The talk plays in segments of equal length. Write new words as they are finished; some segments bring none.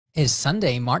Is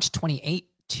Sunday, March 28,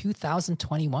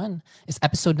 2021. Is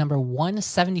episode number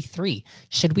 173.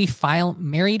 Should we file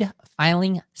married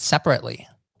filing separately?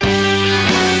 This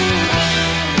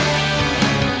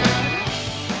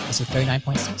is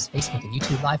 39.6 Facebook and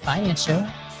YouTube live finance show.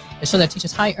 The show that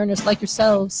teaches high earners like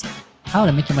yourselves how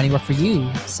to make your money work for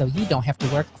you so you don't have to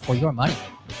work for your money.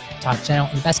 Talk general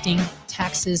investing,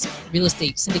 taxes, real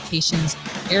estate syndications,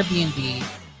 Airbnb,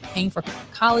 paying for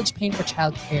college, paying for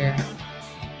childcare,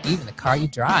 even the car you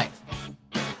drive.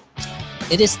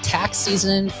 It is tax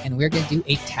season and we're going to do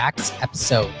a tax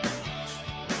episode.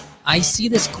 I see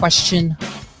this question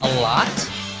a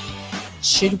lot.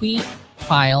 Should we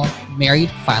file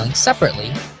married filing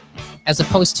separately as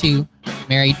opposed to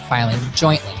married filing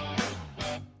jointly?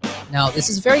 Now, this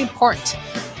is very important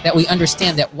that we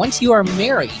understand that once you are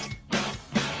married,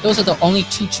 those are the only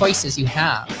two choices you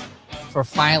have for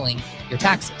filing your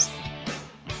taxes,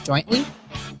 jointly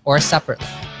or separately.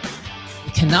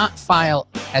 You cannot file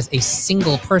as a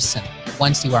single person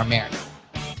once you are married.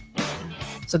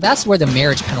 So that's where the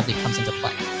marriage penalty comes into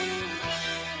play.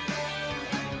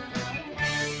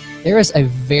 There is a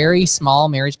very small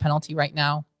marriage penalty right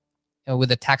now with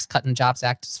the Tax Cut and Jobs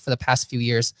Act for the past few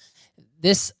years.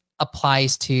 This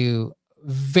applies to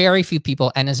very few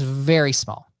people and is very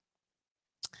small.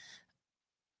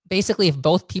 Basically, if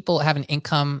both people have an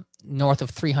income north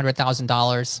of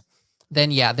 $300,000, then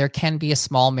yeah, there can be a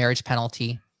small marriage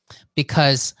penalty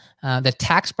because the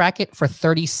tax bracket for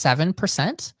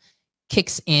 37%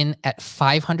 kicks in at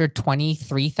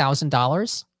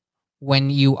 $523,000 when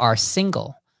you are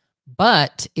single.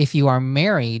 But if you are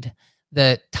married,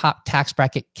 the top tax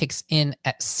bracket kicks in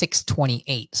at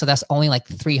 $628,000. So that's only like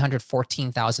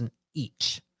 $314,000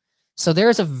 each. So there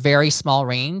is a very small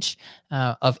range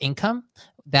of income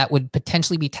that would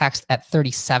potentially be taxed at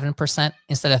 37%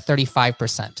 instead of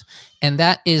 35%. And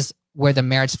that is where the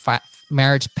marriage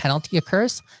penalty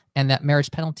occurs. And that marriage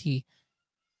penalty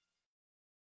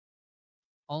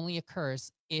only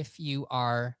occurs if you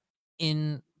are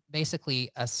in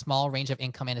basically a small range of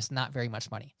income and it's not very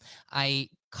much money. I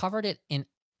covered it in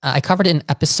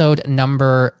episode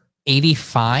number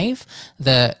 85,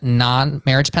 the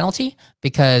non-marriage penalty,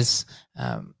 because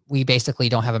we basically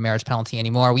don't have a marriage penalty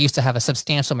anymore. We used to have a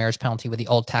substantial marriage penalty with the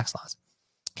old tax laws.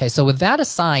 Okay, so with that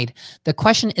aside, the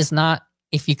question is not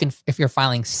if you're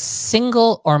filing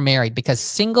single or married, because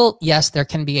single, yes, there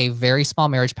can be a very small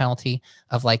marriage penalty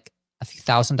of like a few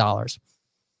 $1,000s.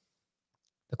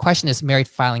 The question is married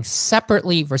filing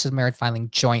separately versus married filing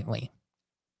jointly.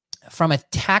 From a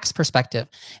tax perspective,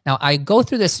 now I go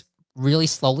through this really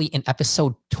slowly in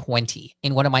episode 20,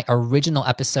 in one of my original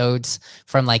episodes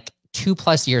from like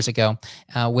 2+ years ago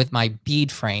with my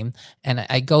bead frame. And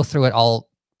I go through it all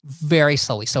very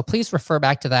slowly. So please refer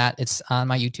back to that. It's on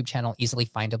my YouTube channel, easily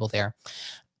findable there.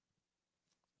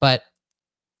 But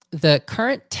the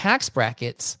current tax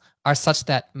brackets are such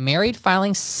that married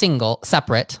filing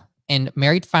separate and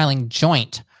married filing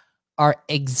joint are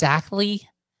exactly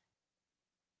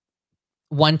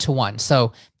 1-to-1.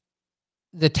 So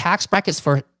the tax brackets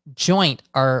for joint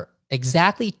are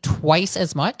exactly twice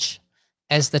as much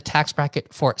as the tax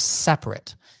bracket for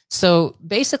separate. So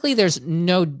basically there's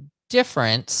no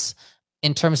difference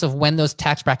in terms of when those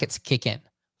tax brackets kick in.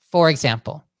 For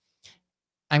example,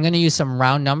 I'm going to use some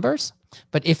round numbers,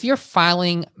 but if you're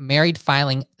filing married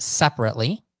filing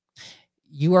separately,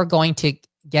 you are going to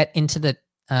get into the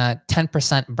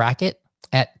 10% bracket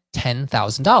at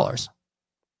 $10,000.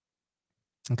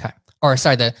 Okay. Or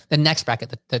sorry, the next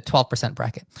bracket, the 12%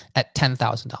 bracket at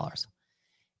 $10,000.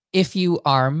 If you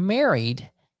are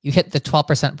married, you hit the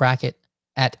 12% bracket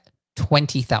at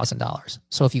 $20,000.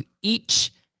 So if you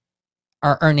each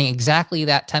are earning exactly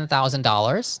that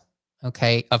 $10,000,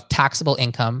 okay, of taxable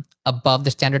income above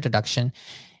the standard deduction,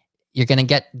 you're going to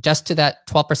get just to that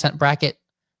 12% bracket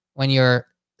when you're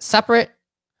separate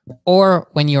or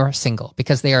when you're single,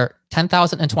 because they are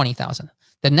 $10,000 and $20,000.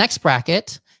 The next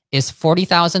bracket is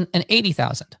 $40,000 and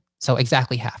 $80,000. So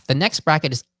exactly half. The next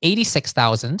bracket is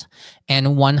 $86,000 and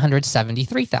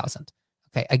 $173,000.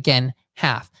 Okay, again,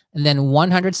 half. And then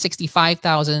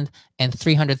 $165,000 and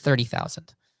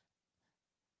 $330,000.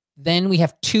 Then we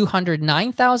have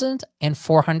 $209,000 and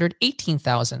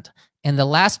 $418,000. And the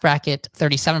last bracket,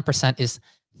 37%, is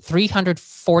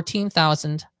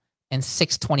 $314,000 and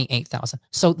 $628,000.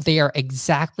 So they are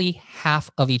exactly half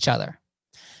of each other.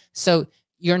 So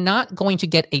you're not going to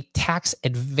get a tax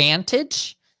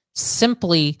advantage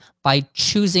simply by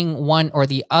choosing one or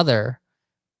the other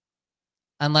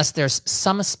unless there's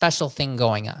some special thing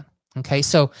going on. Okay,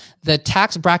 so the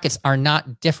tax brackets are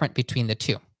not different between the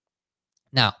two.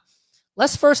 Now,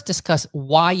 let's first discuss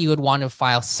why you would want to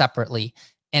file separately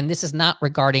And this is not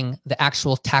regarding the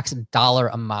actual tax dollar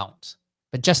amount,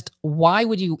 but just why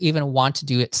would you even want to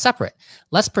do it separate?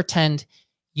 Let's pretend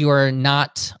you are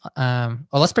not, or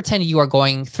let's pretend you are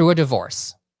going through a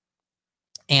divorce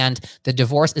and the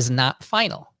divorce is not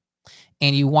final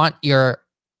and you want your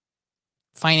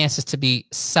finances to be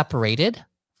separated,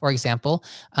 for example,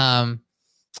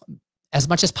 as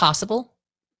much as possible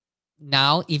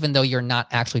now, even though you're not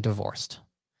actually divorced.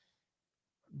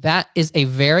 That is a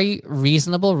very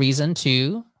reasonable reason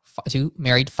to do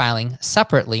married filing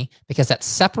separately, because that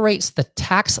separates the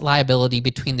tax liability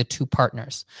between the two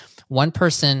partners. One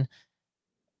person,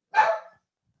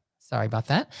 sorry about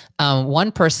that.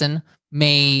 One person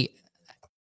may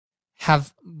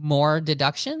have more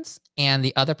deductions and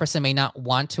the other person may not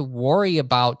want to worry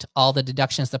about all the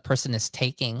deductions the person is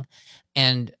taking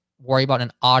and worry about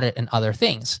an audit and other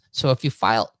things. So if you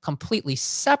file completely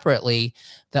separately,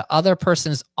 the other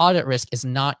person's audit risk is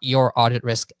not your audit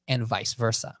risk and vice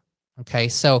versa. Okay,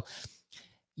 so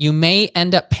you may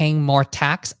end up paying more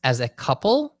tax as a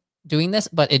couple doing this,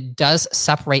 but it does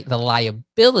separate the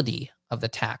liability of the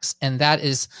tax. And that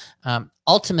is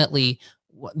ultimately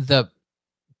the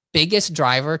biggest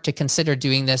driver to consider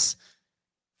doing this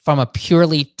from a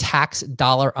purely tax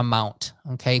dollar amount,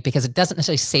 okay? Because it doesn't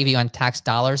necessarily save you on tax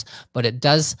dollars, but it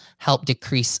does help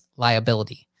decrease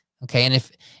liability, okay? And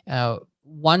if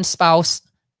one spouse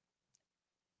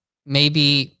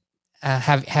maybe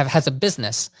has a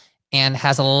business and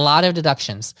has a lot of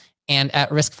deductions and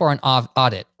at risk for an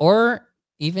audit or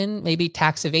even maybe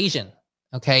tax evasion,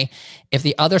 okay? If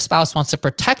the other spouse wants to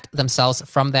protect themselves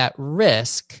from that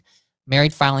risk,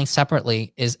 married filing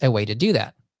separately is a way to do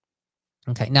that.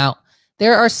 Okay, now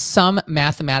there are some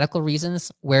mathematical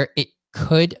reasons where it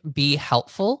could be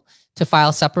helpful to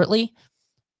file separately.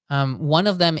 One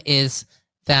of them is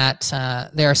that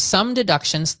there are some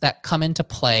deductions that come into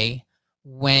play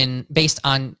when based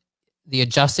on the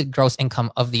adjusted gross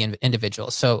income of the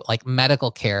individual. So like medical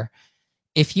care,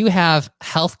 if you have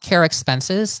healthcare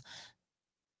expenses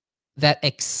that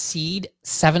exceed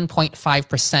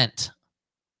 7.5%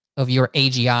 of your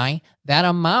AGI, that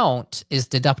amount is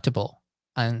deductible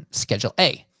on Schedule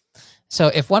A. So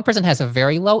if one person has a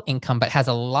very low income but has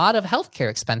a lot of healthcare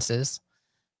expenses,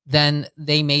 then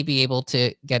they may be able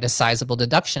to get a sizable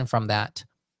deduction from that.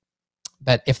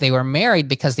 But if they were married,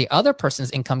 because the other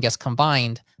person's income gets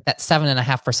combined, that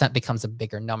 7.5% becomes a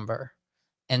bigger number.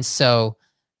 And so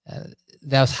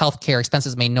those healthcare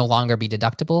expenses may no longer be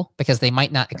deductible because they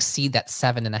might not exceed that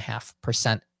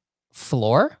 7.5%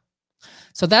 floor.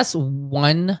 So that's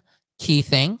one key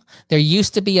thing. There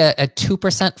used to be a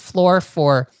 2% floor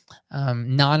for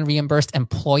non-reimbursed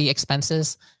employee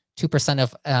expenses, 2%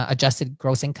 of adjusted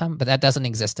gross income, but that doesn't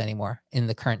exist anymore in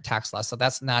the current tax law. So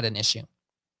that's not an issue.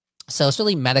 So it's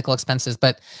really medical expenses,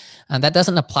 but that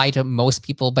doesn't apply to most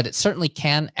people, but it certainly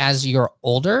can as you're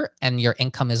older and your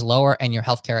income is lower and your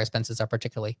healthcare expenses are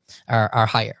particularly are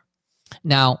higher.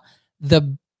 Now,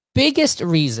 the biggest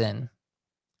reason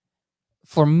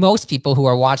for most people who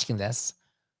are watching this,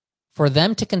 for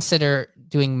them to consider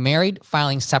doing married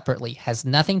filing separately has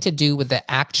nothing to do with the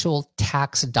actual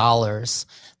tax dollars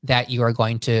that you are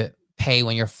going to pay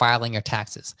when you're filing your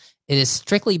taxes. It is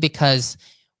strictly because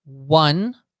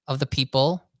one of the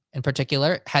people in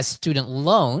particular has student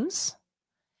loans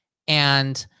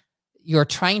and you're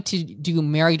trying to do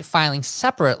married filing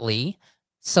separately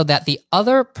so that the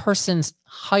other person's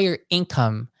higher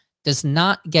income does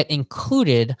not get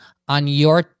included on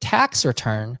your tax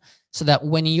return, so that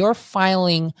when you're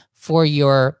filing for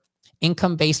your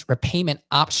income-based repayment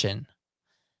option,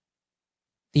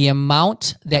 the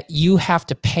amount that you have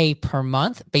to pay per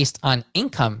month based on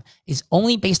income is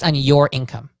only based on your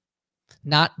income,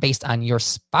 not based on your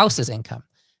spouse's income.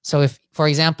 So if, for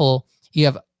example, you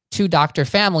have two-doctor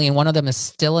family and one of them is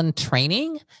still in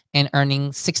training and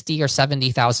earning 60 or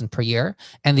 70,000 per year,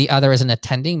 and the other is an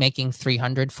attending making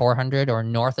 300, 400 or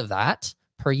north of that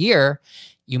per year,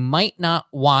 you might not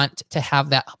want to have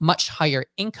that much higher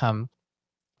income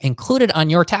included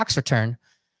on your tax return,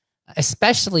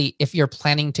 especially if you're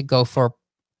planning to go for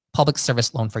public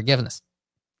service loan forgiveness.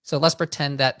 So let's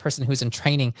pretend that person who's in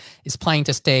training is planning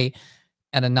to stay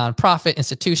at a nonprofit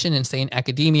institution and stay in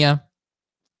academia.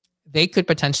 They could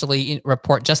potentially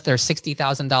report just their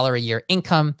 $60,000 a year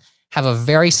income, have a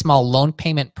very small loan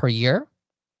payment per year,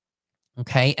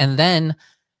 okay, and then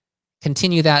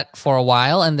continue that for a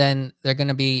while, and then they're going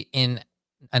to be in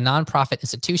a nonprofit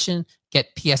institution,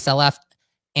 get PSLF,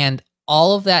 and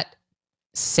all of that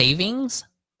savings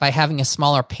by having a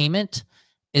smaller payment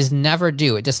is never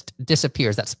due. It just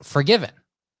disappears. That's forgiven.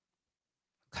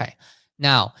 Okay.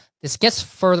 Now, this gets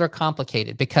further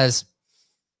complicated because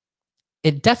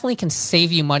it definitely can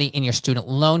save you money in your student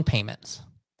loan payments.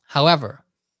 However,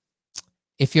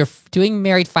 if you're doing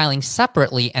married filing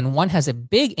separately and one has a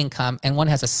big income and one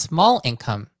has a small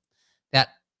income, that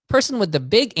person with the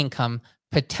big income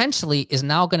potentially is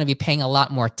now going to be paying a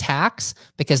lot more tax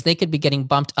because they could be getting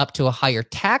bumped up to a higher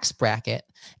tax bracket,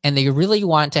 and they really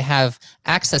want to have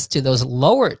access to those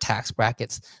lower tax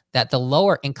brackets that the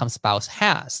lower income spouse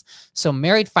has. So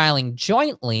married filing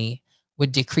jointly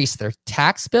would decrease their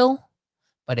tax bill,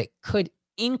 but it could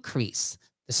increase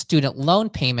the student loan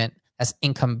payment as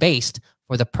income-based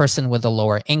for the person with the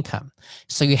lower income.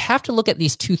 So you have to look at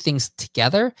these two things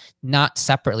together, not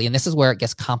separately. And this is where it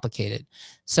gets complicated.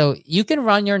 So you can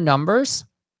run your numbers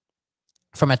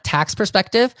from a tax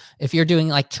perspective. If you're doing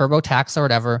like TurboTax or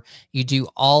whatever, you do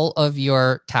all of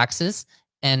your taxes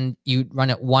and you run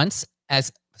it once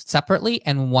as separately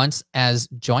and once as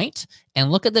joint, and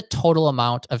look at the total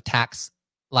amount of tax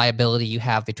liability you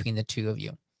have between the two of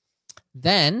you.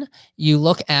 Then you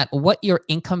look at what your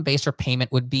income base or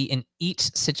payment would be in each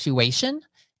situation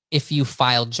if you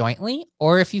file jointly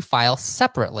or if you file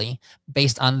separately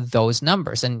based on those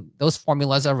numbers. And those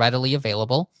formulas are readily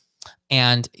available,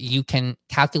 and you can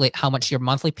calculate how much your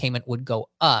monthly payment would go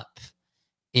up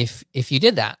if you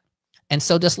did that. And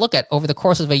so just look at over the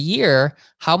course of a year,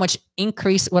 how much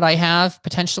increase would I have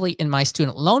potentially in my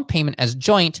student loan payment as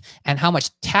joint, and how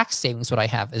much tax savings would I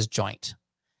have as joint.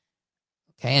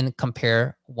 Okay, and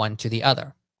compare one to the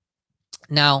other.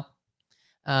 Now,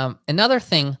 another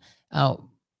thing,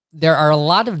 there are a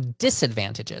lot of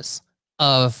disadvantages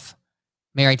of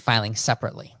married filing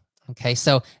separately. Okay,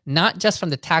 so not just from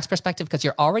the tax perspective, because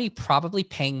you're already probably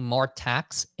paying more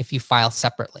tax if you file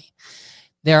separately.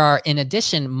 There are, in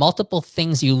addition, multiple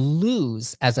things you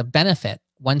lose as a benefit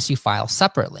once you file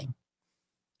separately.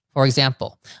 For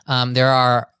example,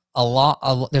 there's a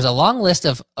long list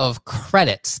of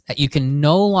credits that you can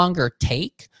no longer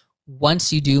take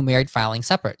once you do married filing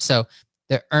separate. So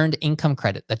the earned income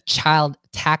credit, the child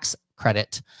tax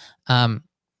credit,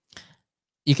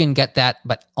 you can get that,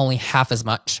 but only half as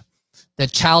much. The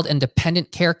child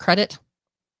independent care credit,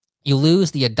 you lose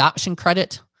the adoption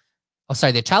credit. Oh,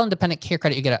 sorry, the child independent care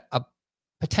credit, you get a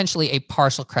potentially a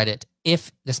partial credit if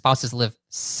the spouses live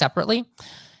separately.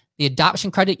 The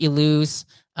adoption credit you lose.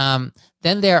 Then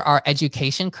there are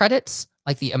education credits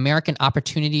like the American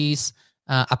Opportunity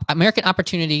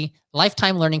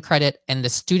Lifetime Learning Credit and the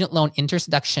Student Loan Interest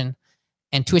Deduction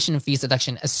and Tuition and Fees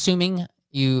Deduction. Assuming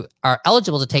you are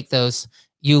eligible to take those,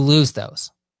 you lose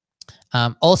those.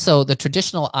 Also, the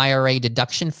traditional IRA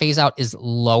deduction phase out is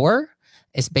lower.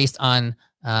 It's based on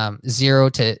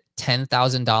 $0 to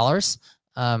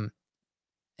 $10,000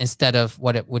 instead of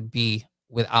what it would be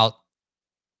without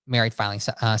married filing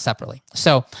separately.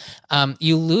 So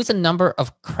you lose a number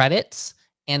of credits,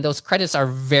 and those credits are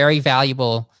very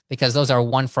valuable because those are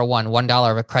one for one.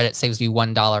 $1 of a credit saves you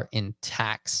 $1 in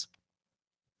tax.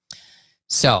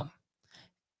 So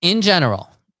in general,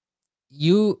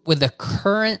 with the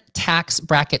current tax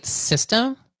bracket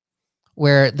system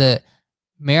where the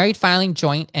married filing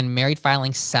joint and married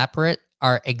filing separate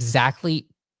are exactly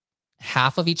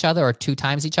half of each other or 2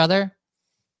 times each other,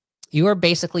 you are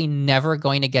basically never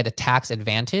going to get a tax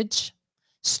advantage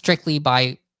strictly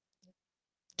by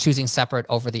choosing separate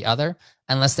over the other,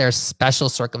 unless there's special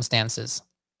circumstances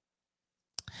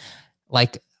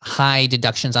like high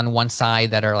deductions on one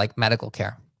side that are like medical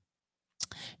care.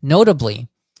 Notably,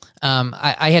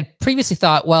 I had previously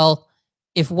thought, well,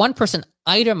 if one person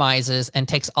itemizes and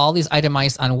takes all these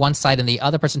itemized on one side and the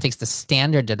other person takes the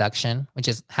standard deduction, which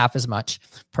is half as much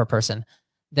per person,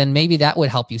 then maybe that would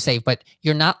help you save. But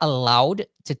you're not allowed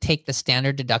to take the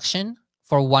standard deduction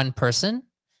for one person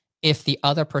if the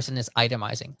other person is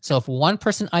itemizing. So if one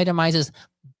person itemizes,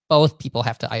 both people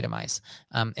have to itemize.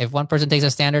 If one person takes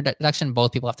a standard deduction,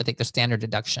 both people have to take the standard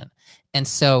deduction. And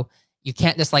so you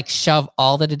can't just like shove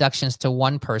all the deductions to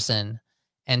one person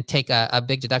and take a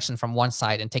big deduction from one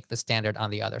side and take the standard on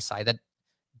the other side. That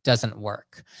doesn't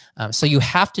work. So you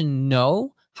have to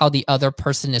know how the other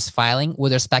person is filing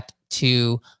with respect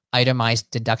to itemized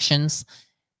deductions,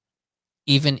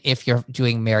 even if you're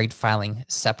doing married filing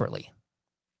separately.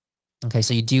 Okay,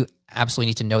 so you do absolutely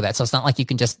need to know that. So it's not like you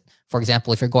can just, for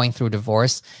example, if you're going through a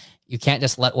divorce, you can't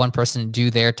just let one person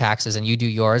do their taxes and you do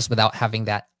yours without having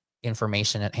that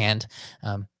information at hand.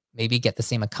 Maybe get the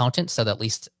same accountant so that at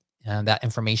least that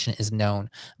information is known,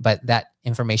 but that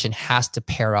information has to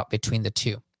pair up between the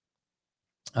two.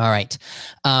 All right.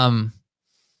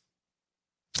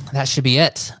 That should be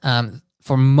it.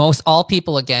 For all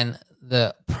people, again,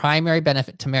 the primary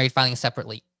benefit to married filing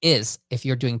separately is if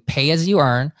you're doing pay as you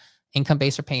earn,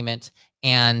 income-based or payment,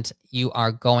 and you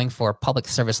are going for public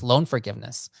service loan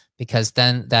forgiveness, because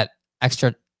then that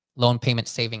extra loan payment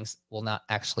savings will not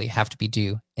actually have to be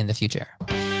due in the future. All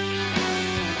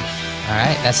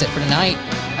right, that's it for tonight.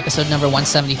 Episode number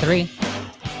 173.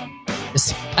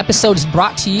 This episode is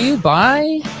brought to you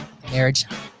by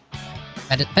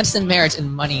Medicine, Marriage,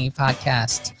 and Money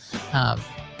podcast.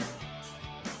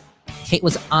 Kate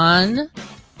was on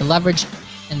the Leverage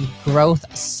and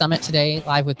Growth Summit today,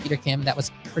 live with Peter Kim. That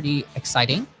was pretty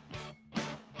exciting.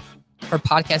 Her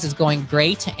podcast is going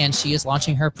great, and she is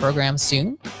launching her program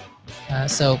soon.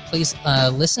 So please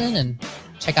listen and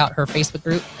check out her Facebook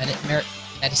group,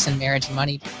 Medicine, Marriage, and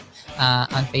Money,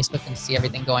 on Facebook, and see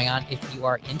everything going on if you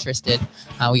are interested.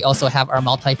 We also have our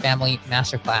multifamily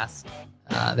masterclass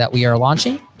that we are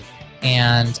launching.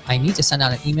 And I need to send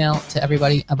out an email to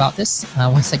everybody about this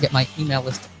once I get my email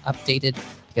list updated,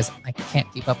 because I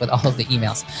can't keep up with all of the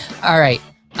emails. All right.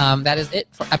 That is it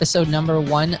for episode number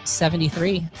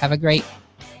 173. Have a great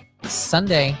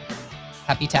Sunday.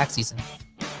 Happy tax season.